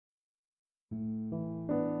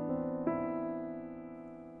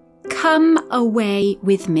come away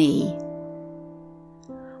with me.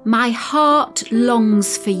 My heart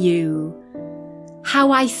longs for you.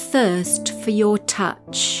 How I thirst for your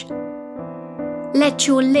touch. Let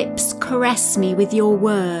your lips caress me with your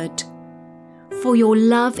word, for your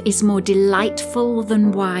love is more delightful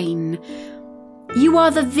than wine. You are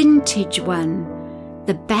the vintage one,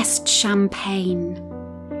 the best champagne.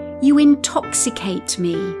 You intoxicate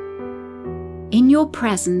me. In your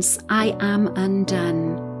presence I am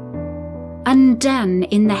undone. Undone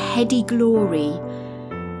in the heady glory,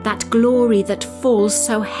 that glory that falls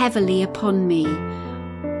so heavily upon me.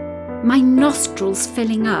 My nostrils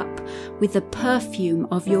filling up with the perfume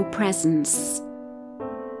of your presence.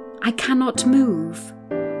 I cannot move.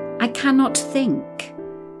 I cannot think.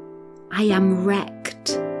 I am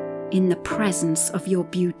wrecked in the presence of your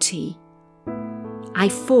beauty. I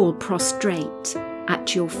fall prostrate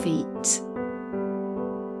at your feet.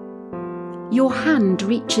 Your hand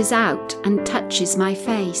reaches out and touches my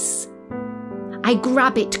face. I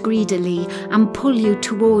grab it greedily and pull you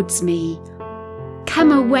towards me.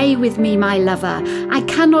 Come away with me, my lover. I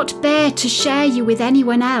cannot bear to share you with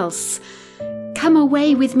anyone else. Come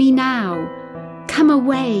away with me now. Come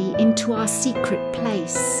away into our secret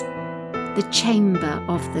place, the chamber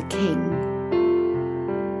of the King.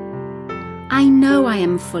 I know I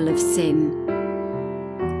am full of sin.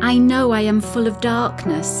 I know I am full of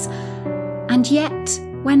darkness. And yet,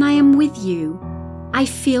 when I am with you, I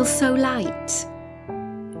feel so light.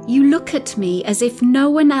 You look at me as if no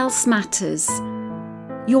one else matters.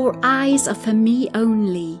 Your eyes are for me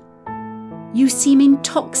only. You seem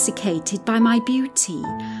intoxicated by my beauty.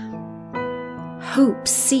 Hope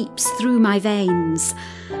seeps through my veins.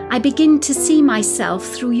 I begin to see myself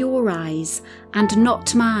through your eyes and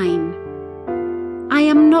not mine. I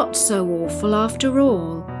am not so awful after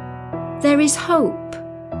all. There is hope.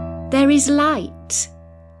 There is light.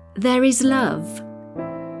 There is love.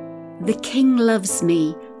 The King loves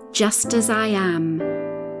me just as I am,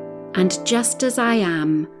 and just as I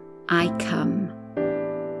am, I come.